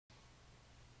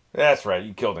That's right,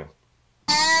 you killed him.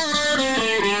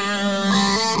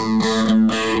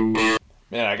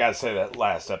 Man, I gotta say that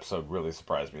last episode really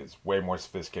surprised me. It's way more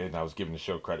sophisticated than I was giving the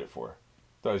show credit for.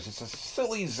 So it's just a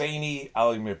silly, zany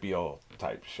Ally McBeal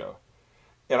type show.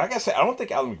 And I gotta say, I don't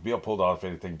think Ally McBeal pulled off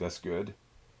anything this good.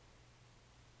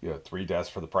 You know, 3 deaths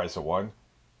for the price of 1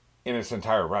 in its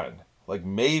entire run. Like,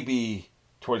 maybe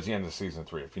towards the end of season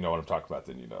 3, if you know what I'm talking about,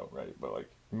 then you know, right? But, like,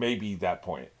 maybe that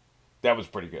point. That was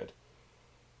pretty good.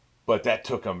 But that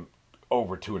took him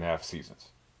over 2.5 seasons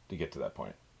to get to that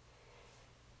point.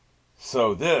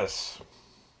 So this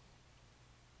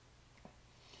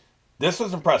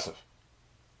was impressive.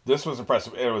 This was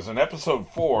impressive. It was in episode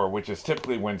 4, which is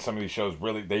typically when some of these shows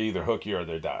really, they either hook you or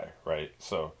they die, right?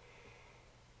 So,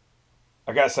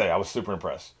 I gotta say, I was super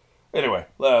impressed. Anyway,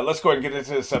 let's go ahead and get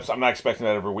into this episode. I'm not expecting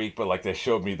that every week, but like they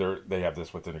showed me, they have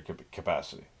this within their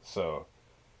capacity. So,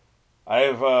 I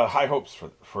have high hopes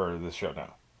for this show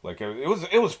now. Like, it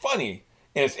was funny,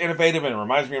 and it's innovative, and it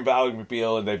reminds me of Ally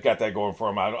McBeal, and they've got that going for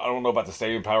them. I don't know about the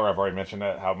staying power. I've already mentioned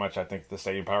that, how much I think the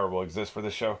staying power will exist for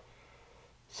this show.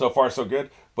 So far, so good.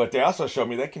 But they also showed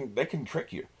me they can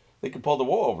trick you. They can pull the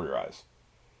wool over your eyes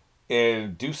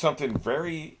and do something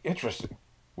very interesting,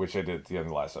 which they did at the end of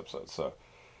the last episode. So,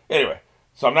 anyway,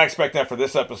 I'm not expecting that for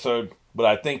this episode, but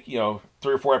I think, 3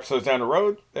 or 4 episodes down the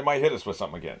road, they might hit us with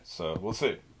something again. So, we'll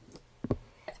see.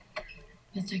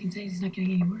 Best I can say is he's not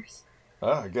getting any worse.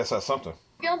 I guess that's something.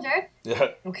 Feeling Jared? Yeah.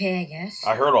 Okay, I guess.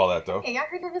 I heard all that, though. Hey, I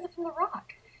heard your visit from The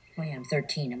Rock. Oh yeah, I'm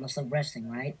 13. I must love wrestling,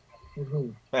 right?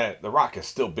 Woohoo. Man, The Rock is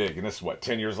still big, and this is, what,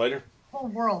 10 years later? Whole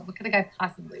world. What could a guy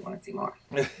possibly want to see more?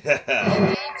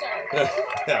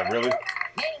 Yeah, really?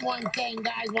 Name one thing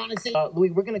guys want to see.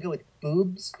 Louis, we're going to go with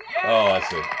boobs. Oh, I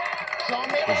see.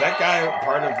 Was that guy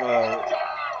part of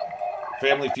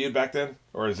Family Feud back then?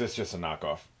 Or is this just a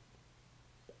knockoff?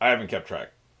 I haven't kept track.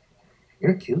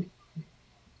 You're cute.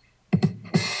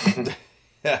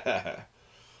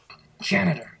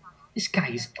 Janitor, this guy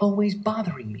is always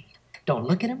bothering me. Don't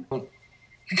look at him.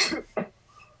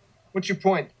 What's your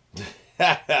point?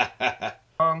 Oh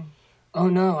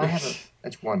no, I have a...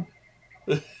 That's 1.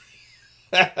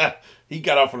 He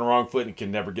got off on the wrong foot and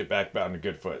can never get back on a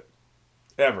good foot.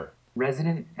 Ever.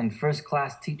 Resident and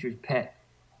first-class teacher's pet.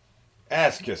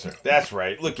 Ass kisser. That's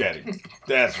right. Look at him.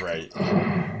 That's right.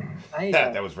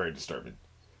 That was very disturbing.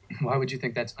 Why would you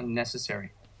think that's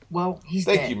unnecessary? Well, he's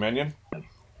Thank dead. you, Minion.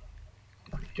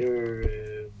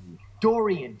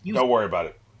 Dorian. Don't worry about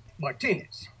it.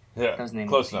 Martinez. Yeah, That was the name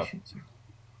close of the enough. patient, sir.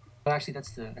 Well, actually,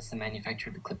 that's the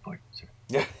manufacturer of the clipboard, sir.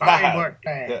 Yeah. Fine work,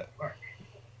 Yeah. work.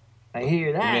 I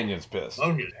hear The that. Minion's pissed.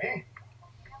 Bonus, eh?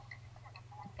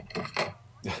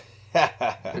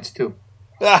 That's 2.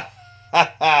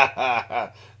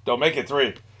 Don't make it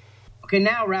 3. Okay,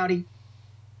 now, Rowdy.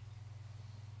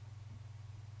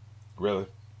 Really?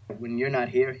 When you're not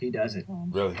here, he does it.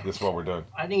 Really? This is what we're doing.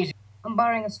 I think he's... I'm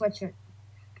borrowing a sweatshirt.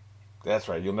 That's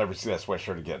right. You'll never see that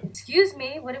sweatshirt again. Excuse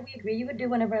me, what did we agree you would do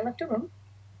whenever I left a room?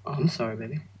 Oh, I'm sorry,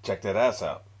 baby. Check that ass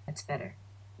out. That's better.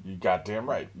 You goddamn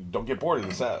right. You don't get bored of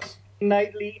this ass.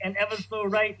 Nightly and ever so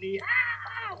rightly.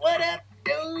 Ah, what up,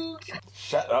 dude?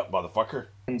 Shut up, motherfucker.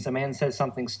 And some man says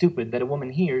something stupid that a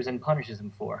woman hears and punishes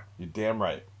him for. You're damn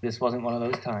right. This wasn't one of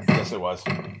those times. Yes, it was.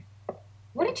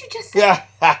 What did you just say? Yeah.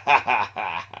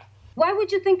 Why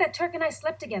would you think that Turk and I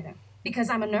slept together? Because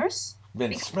I'm a nurse?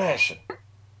 Been smashing.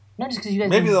 Not just because you guys...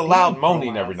 Maybe been the loud dating for a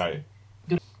moaning while. every night.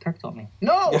 Dude, Turk told me.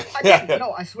 No, I didn't.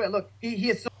 No, I swear. Look, he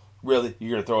is so... Really?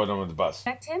 You're going to throw it under the bus?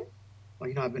 Correct him?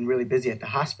 Well, I've been really busy at the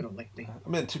hospital lately.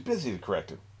 I've been too busy to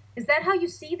correct him. Is that how you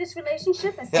see this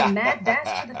relationship? As a mad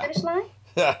dash to the finish line?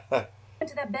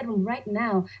 Into that bedroom right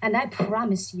now, and I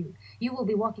promise you, you will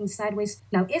be walking sideways.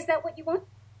 Now, is that what you want?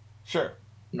 Sure.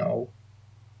 No.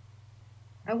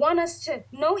 I want us to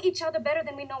know each other better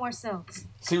than we know ourselves.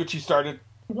 See what you started?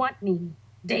 Want me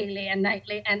daily and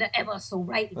nightly and ever so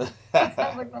rightly. That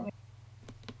sounds like something.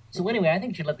 So anyway, I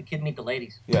think you should let the kid meet the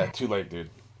ladies. Yeah, too late, dude.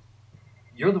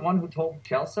 You're the one who told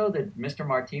Kelso that Mr.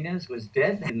 Martinez was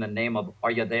dead? In the name of,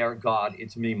 are you there, God?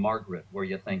 It's me, Margaret, were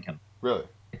you thinking? Really?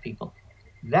 People.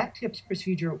 That tips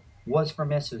procedure was for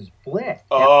Mrs. Blick.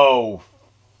 Oh,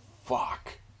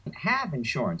 fuck. Have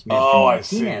insurance. Mr. Oh, I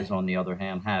see. Martinez, on the other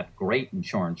hand, have great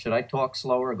insurance. Should I talk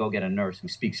slower or go get a nurse who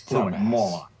speaks fluent Dumbass.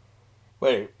 moron?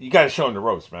 Wait, you got to show him the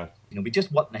ropes, man. You know,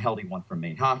 just what in the hell do you want from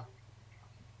me, huh?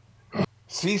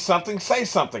 See something, say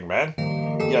something, man.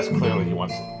 Yes, clearly he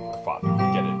wants a father. We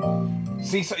get it.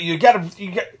 See, so you got.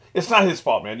 It's not his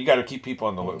fault, man. You got to keep people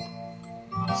in the loop.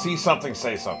 See something,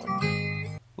 say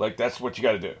something. Like, that's what you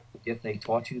got to do. If they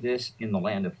taught you this in the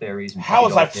land of fairies... And How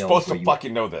was I fairy supposed tales to where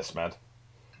fucking know this, man?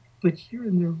 But you're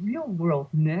in the real world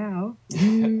now.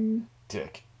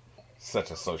 Dick.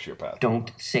 Such a sociopath.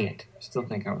 Don't say it. Still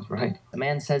think I was right. The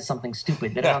man says something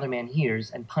stupid that another man hears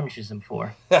and punishes him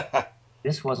for.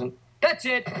 This wasn't... That's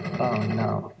it. Oh,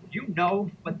 no. You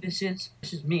know what this is?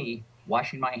 This is me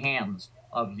washing my hands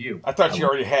of you. I thought you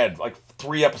already had like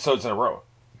 3 episodes in a row.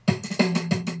 I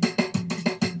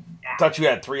thought you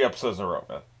had 3 episodes in a row,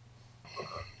 man.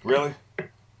 Really?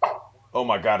 Oh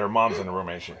my God, her mom's in the room,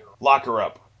 ain't she? Lock her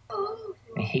up.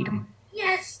 I hate him.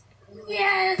 Yes!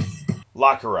 Yes!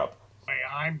 Lock her up.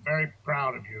 I'm very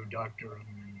proud of you, Dr.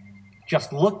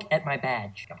 Just look at my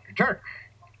badge. Dr. Turk.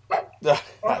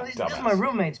 Oh, this is my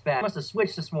roommate's badge. Must have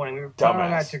switched this morning. We were... Oh,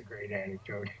 that's a great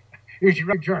anecdote. You should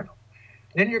write a journal.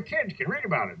 Then your kids can read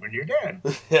about it when you're dead.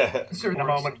 Yeah. In a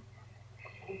moment.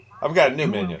 I've got a new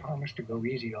minion. I promise to go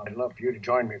easy on. I'd love for you to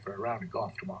join me for a round of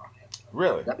golf tomorrow.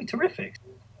 Really? That'd be terrific.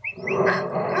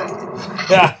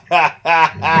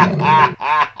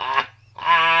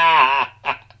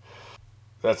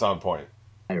 That's on point.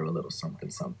 Or a little something,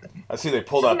 something. I see they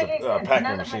pulled out the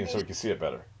packing machine so we can see it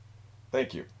better.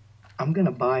 Thank you. I'm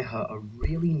gonna buy her a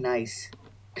really nice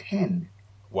pen.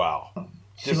 Wow.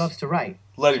 She loves to write.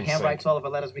 Let him She sink. handwrites all of her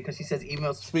letters because she says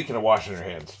emails. Speaking of washing her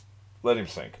hands, let him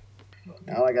sink.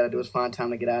 All I gotta do is find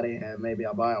time to get out of here. Maybe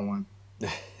I'll buy her one.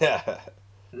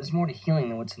 There's more to healing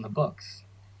than what's in the books.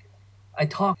 I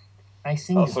talk, I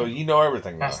sing. Oh, to so them, you know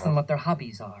everything now. ask them what their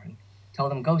hobbies are, and tell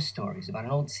them ghost stories about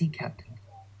an old sea captain.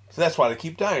 So that's why they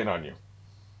keep dying on you.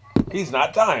 He's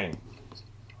not dying.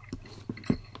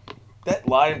 That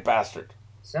lying bastard.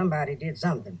 Somebody did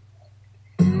something.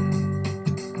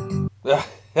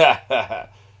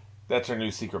 That's her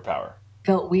new secret power.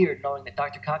 Felt weird knowing that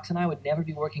Dr. Cox and I would never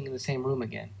be working in the same room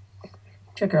again.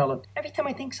 Check her out. Every time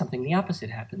I think something, the opposite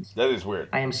happens. That is weird.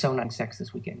 I am so non-sex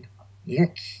this weekend. You're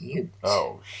cute.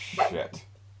 Oh, shit.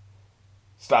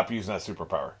 Stop using that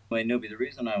superpower. Wait, Newbie, the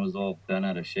reason I was all bent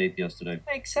out of shape yesterday...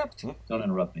 I accept. Don't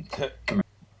interrupt me. Come here.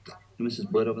 Mrs.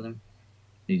 Blood over there?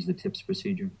 Needs the TIPS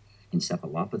procedure.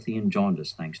 Encephalopathy and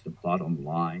jaundice thanks to bottom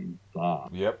line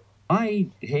Bob. Yep. I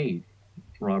hate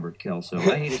Robert Kelso.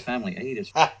 I hate his family. I hate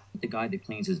his... the guy that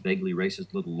cleans his vaguely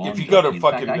racist little lawn. If you go to In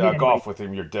fucking fact, I hate golf with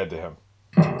him, you're dead to him.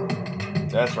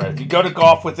 That's right. If you go to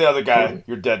golf with the other guy,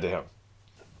 you're dead to him.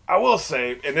 I will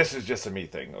say, and this is just a me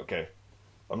thing, okay?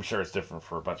 I'm sure it's different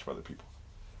for a bunch of other people.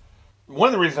 One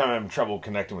of the reasons I'm having trouble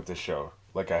connecting with this show,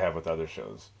 like I have with other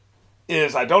shows,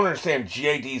 is I don't understand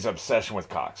JD's obsession with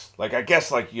Cox. Like, I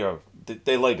guess, like, you know,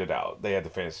 they laid it out. They had the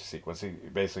fantasy sequence. He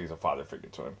basically is a father figure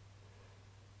to him.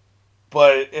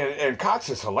 But, and Cox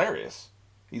is hilarious.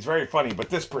 He's very funny. But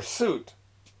this pursuit,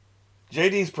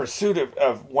 JD's pursuit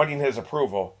of wanting his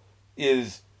approval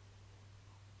is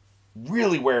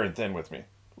really wearing thin with me.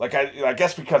 Like, I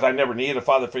guess because I never needed a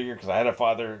father figure, because I had a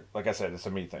father. Like I said, it's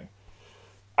a me thing.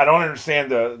 I don't understand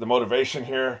the motivation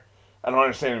here. I don't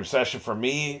understand the obsession for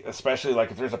me, especially, like,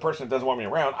 if there's a person that doesn't want me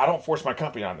around, I don't force my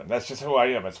company on them. That's just who I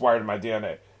am. It's wired in my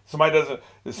DNA.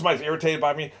 If somebody's irritated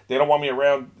by me, they don't want me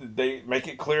around, they make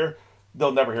it clear,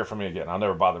 they'll never hear from me again. I'll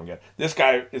never bother them again. This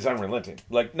guy is unrelenting.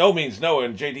 Like, no means no,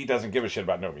 and JD doesn't give a shit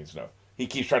about no means no. He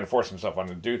keeps trying to force himself on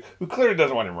the dude who clearly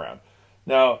doesn't want him around.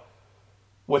 Now,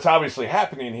 what's obviously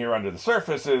happening here under the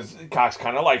surface is Cox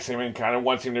kind of likes him and kind of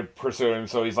wants him to pursue him,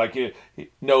 so he's like,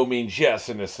 no means yes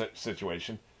in this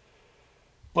situation.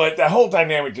 But that whole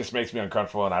dynamic just makes me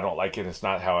uncomfortable, and I don't like it. It's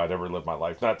not how I'd ever live my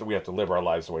life. Not that we have to live our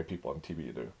lives the way people on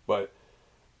TV do. But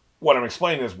what I'm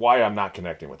explaining is why I'm not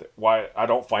connecting with it. Why I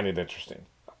don't find it interesting.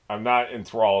 I'm not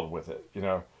enthralled with it, you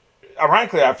know.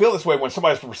 Ironically, I feel this way when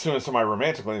somebody's pursuing somebody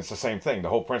romantically, and it's the same thing. The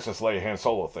whole Princess Leia Han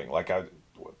Solo thing. Like,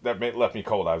 that left me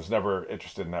cold. I was never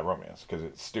interested in that romance because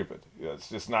it's stupid. It's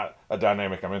just not a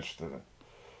dynamic I'm interested in.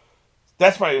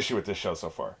 That's my issue with this show so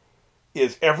far.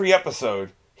 Is every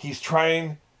episode he's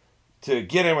trying to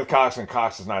get in with Cox and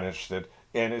Cox is not interested,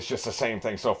 and it's just the same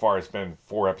thing so far. It's been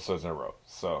 4 episodes in a row.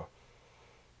 So,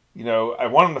 you know, I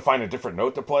want him to find a different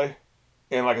note to play.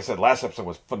 And like I said, last episode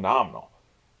was phenomenal.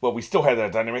 But we still had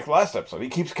that dynamic last episode. He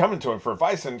keeps coming to him for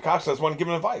advice, and Cox doesn't want to give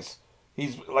him advice.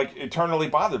 He's, like, eternally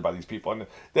bothered by these people, and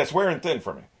that's wearing thin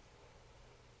for me.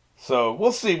 So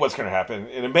we'll see what's going to happen.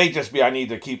 And it may just be I need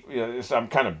to keep, you know, I'm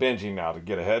kind of binging now to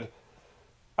get ahead.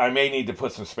 I may need to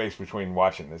put some space between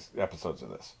watching this episodes of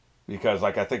this. Because,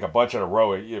 like, I think a bunch in a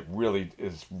row, it really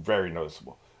is very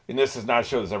noticeable. And this is not a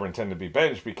show that's ever intended to be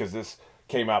binged, because this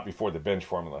came out before the binge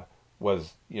formula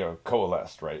was, you know,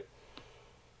 coalesced, right?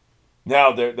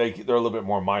 Now they're a little bit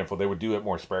more mindful. They would do it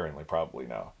more sparingly probably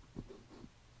now.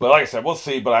 But like I said, we'll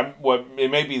see. But what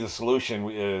it may be the solution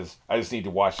is I just need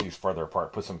to watch these further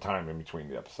apart, put some time in between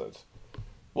the episodes.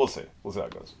 We'll see. We'll see how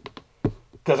it goes.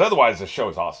 Because otherwise, the show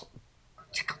is awesome.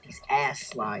 Check out these ass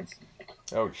slides.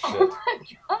 Oh, shit. Oh my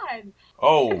god.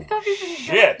 Oh, Stuff you didn't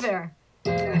shit. get there.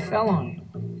 I fell on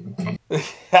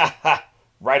it.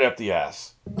 Right up the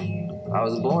ass. I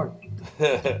was bored.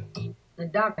 The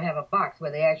doctor have a box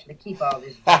where they actually keep all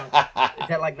this junk. Is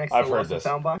that like next I've to the heard lost and this.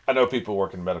 found box? I know people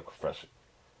work in the medical profession.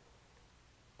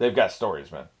 They've got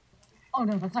stories, man. Oh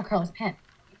no, that's not Carla's pen.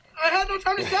 I had no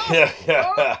time to stop.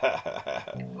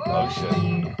 Oh,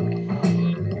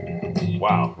 shit.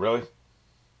 Wow, really?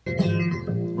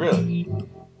 Really?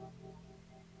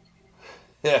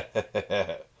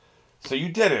 So you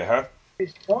did it, huh?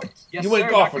 Yes, You went sir,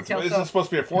 golf Dr. with me. Is Kelso. this supposed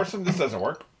to be a foursome? This doesn't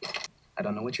work. I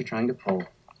don't know what you're trying to pull,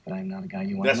 but I'm not a guy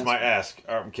you want That's to my mess ask.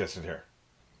 I'm kissing here.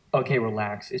 with. Okay,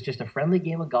 relax. It's just a friendly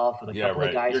game of golf with a Yeah, couple of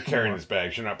right. guys. You're from carrying work. his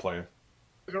bags. You're not playing.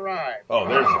 Arrived. Oh,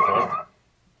 there's the fourth.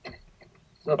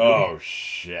 What's up, Oh,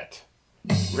 shit.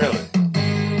 Really?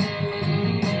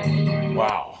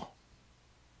 Wow.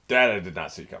 That I did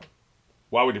not see coming.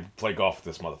 Why would you play golf with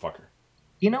this motherfucker?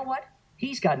 You know what?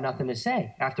 He's got nothing to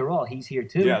say. After all, he's here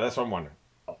too. Yeah, that's what I'm wondering.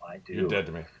 Oh, I do. You're dead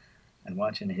to me. And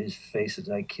watching his face as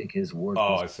I kick his work.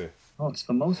 Oh, I see. Oh, it's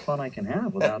the most fun I can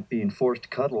have without being forced to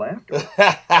cuddle after.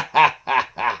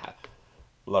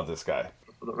 Love this guy.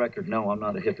 For the record, no, I'm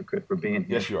not a hypocrite for being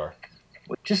here. Yes, you are.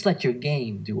 Just let your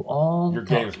game do all Your the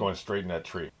talking. game's going straight in that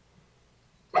tree.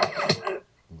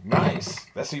 Nice.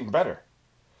 That's even better.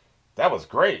 That was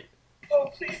great. Oh,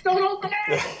 please don't open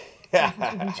it. Since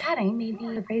we've been chatting, maybe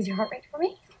you raise your heart rate for me?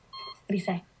 What do you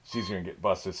say? She's going to get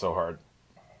busted so hard.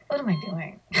 What am I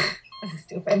doing? This is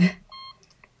stupid.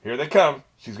 Here they come.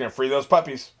 She's going to free those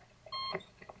puppies.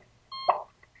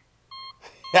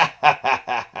 You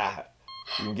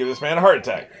can give this man a heart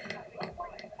attack.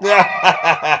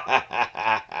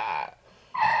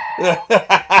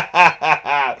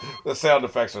 The sound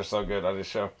effects are so good on this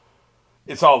show.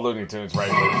 It's all Looney Tunes, right?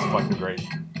 But it's fucking great.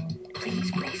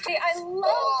 Please, please. Hey, I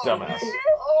love Dumbass. this.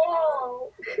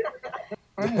 Oh.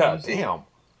 Damn.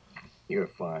 You're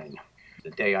fine. The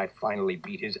day I finally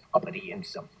beat his uppity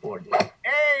insubordinate.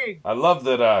 Hey! I love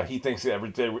that he thinks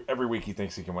every week he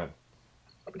thinks he can win.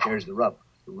 But there's the rub.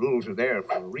 The rules are there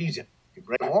for a reason. You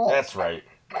break them all. That's right.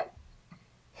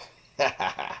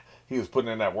 He was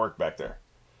putting in that work back there.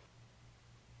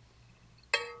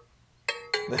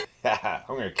 I'm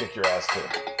going to kick your ass too.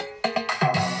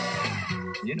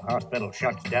 You know, hospital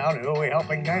shuts down, and who are we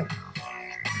helping then?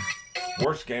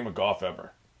 Worst game of golf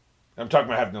ever. I'm talking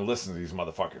about having to listen to these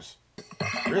motherfuckers.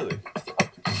 Really?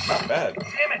 Not bad.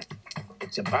 Damn it!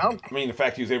 It's about I mean, the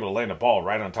fact he was able to land a ball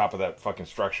right on top of that fucking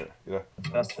structure. You know?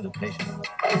 Best for the patient.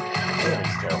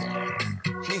 It's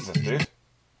terrible. Jesus, dude.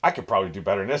 I could probably do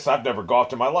better than this. I've never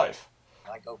golfed in my life.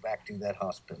 I go back to that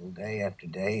hospital day after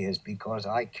day is because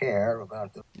I care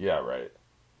about the... Yeah, right.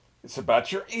 It's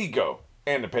about your ego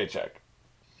and the paycheck.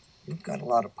 You've got a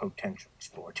lot of potential,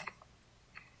 sport.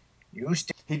 You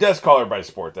still... He does call everybody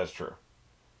sport. That's true.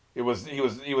 He was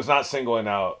not singling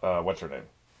out what's her name,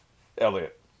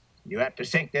 Elliot. You have to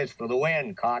sink this for the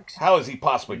win, Cox. How is he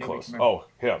possibly close? Oh,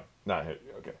 him, not him.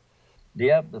 Okay. Do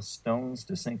you have the stones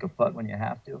to sink a putt when you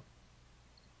have to?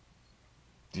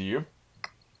 Do you?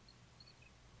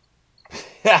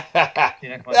 Yeah,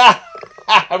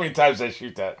 How many times did I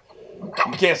shoot that?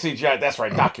 You can't CGI. That's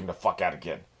right. Knock him the fuck out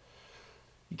again.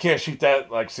 You can't shoot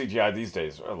that like CGI these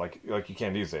days, or like you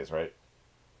can these days, right?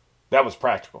 That was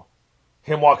practical.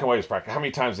 Him walking away was practical. How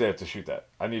many times did they have to shoot that?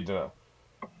 I need to know.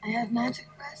 I have magic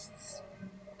breasts.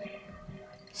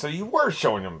 So you were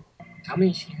showing him How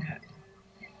many she had?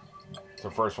 the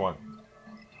first one.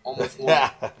 Almost one.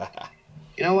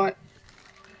 You know what?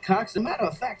 Cox, as a matter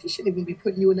of fact, he shouldn't even be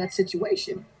putting you in that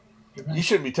situation. You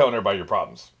shouldn't be telling everybody your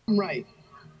problems. I'm right.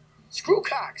 Screw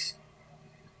Cox.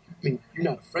 I mean, you're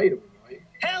not afraid of him, right?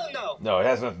 Hell no! No, it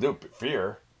has nothing to do with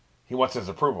fear. He wants his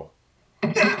approval.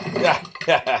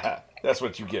 Yeah, that's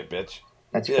what you get, bitch.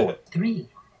 That's 4. 3.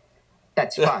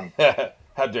 That's 5.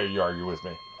 How dare you argue with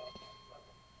me?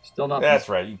 Still nothing. That's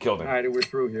right, you killed him. All right, we're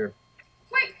through here.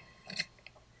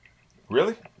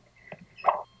 Really?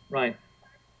 Right.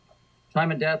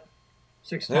 Time of death,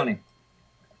 6:20.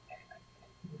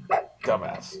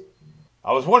 Dumbass.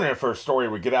 I was wondering if her story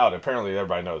would get out. Apparently,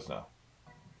 everybody knows now.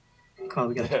 Carl,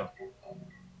 we gotta talk.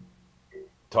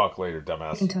 Talk later, We can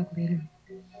dumbass. talk later.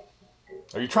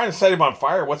 Are you trying to set him on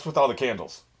fire? What's with all the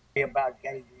candles? About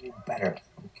getting you better,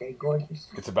 okay, gorgeous?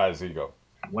 It's about his ego.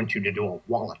 I want you to do a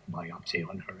wallet biopsy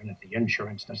on her, and if the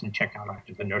insurance doesn't check out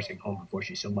after the nursing home before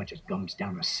she so much as gums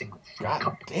down a single free God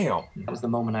cup. damn. It was the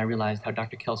moment I realized how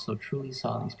Dr. Kelso truly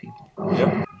saw these people.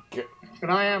 Yep. Can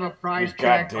I have a price You're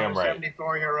check goddamn on a right.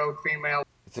 74-year-old female?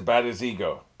 It's about his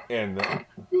ego. And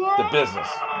The business.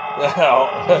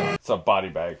 It's a body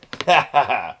bag.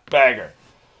 Bagger.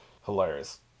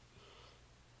 Hilarious.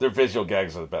 Their visual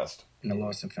gags are the best. In the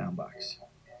lost and found box.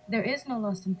 There is no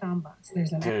lost and found box.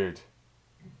 There's an... Dude.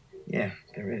 Yeah,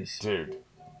 there is. Dude.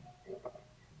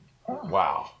 Oh.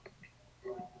 Wow.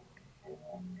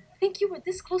 I think you were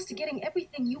this close to getting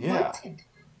everything you wanted.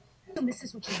 And this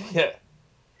is what you wanted. Yeah.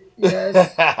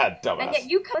 Yes. Dumbass. And yet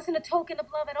you wasn't a token of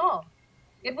love at all.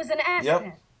 It was an ass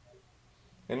Yep.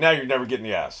 And now you're never getting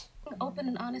the ass. Open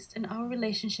and honest, and our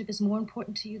relationship is more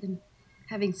important to you than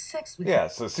having sex with Yeah,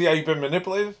 so see how you've been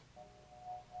manipulated?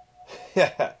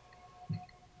 Yeah.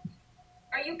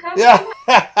 Are you coming?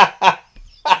 Yeah.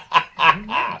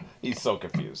 He's so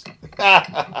confused.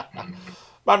 My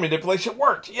manipulation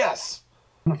worked, yes.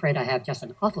 I'm afraid I have just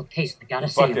an awful case that got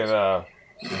us Fucking, serious.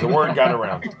 the word got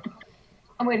around.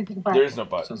 I'm waiting for the butt. There is no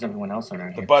butt. So is everyone else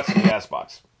around The here. butt's in the ass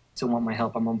box. So want my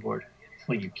help, I'm on board.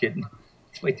 What are you kidding?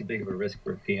 It's way too big of a risk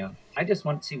for a peon. I just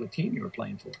wanted to see what team you were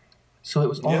playing for. So it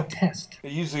was all Yep. a test.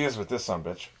 It usually is with this son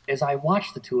bitch. As I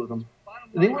watched the two of them,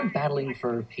 they weren't battling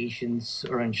for patience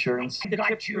or insurance. The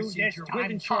chip procedure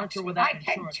with insurance or without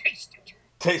insurance. Taste it.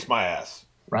 Taste my ass.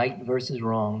 Right versus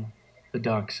wrong. The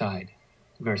dark side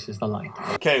versus the light.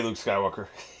 Okay, Luke Skywalker.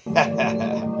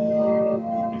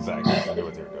 Exactly. I knew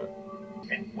what they were doing.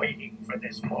 Been waiting for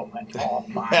this moment all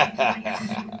my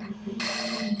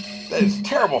That is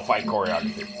terrible fight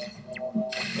choreography.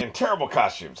 And terrible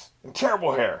costumes. And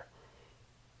terrible hair.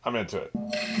 I'm into it.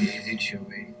 Easy,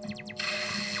 Chewie.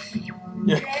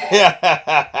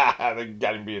 Yeah. They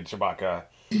got him being Chewbacca.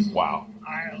 Wow.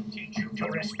 I'll teach you to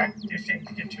respect this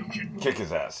institution. Kick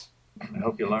his ass. I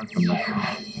hope you learn from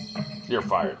this. You're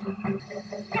fired.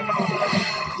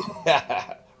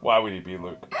 Why would he be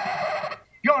Luke?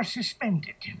 You're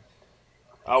suspended.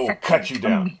 I will cut you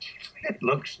down. It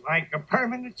looks like a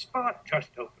permanent spot just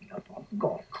opened up on the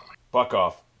golf course. Fuck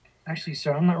off. Actually,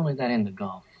 sir, I'm not really that into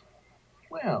golf.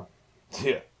 Well,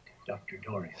 Yeah. Dr.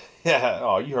 Dorian. Yeah.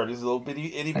 Oh, you heard his little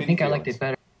bitty itty bitty. I think I liked it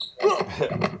better.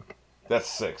 That's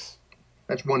 6.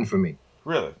 That's one for me.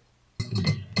 Really?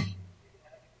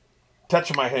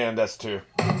 Touching my hand, that's 2.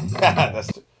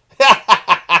 That's 2.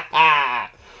 I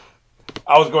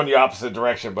was going the opposite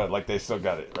direction, but like they still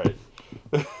got it right.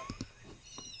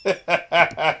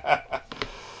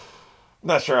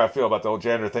 Not sure how I feel about the whole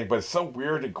gender thing, but it's so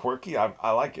weird and quirky.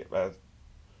 I like it, man.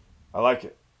 I like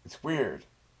it. It's weird,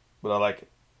 but I like it.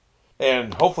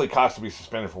 And hopefully Cox will be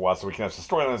suspended for a while so we can have some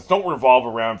storylines. Don't revolve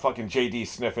around fucking JD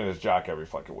sniffing his jock every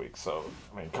fucking week. So,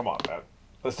 I mean, come on, man.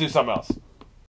 Let's do something else.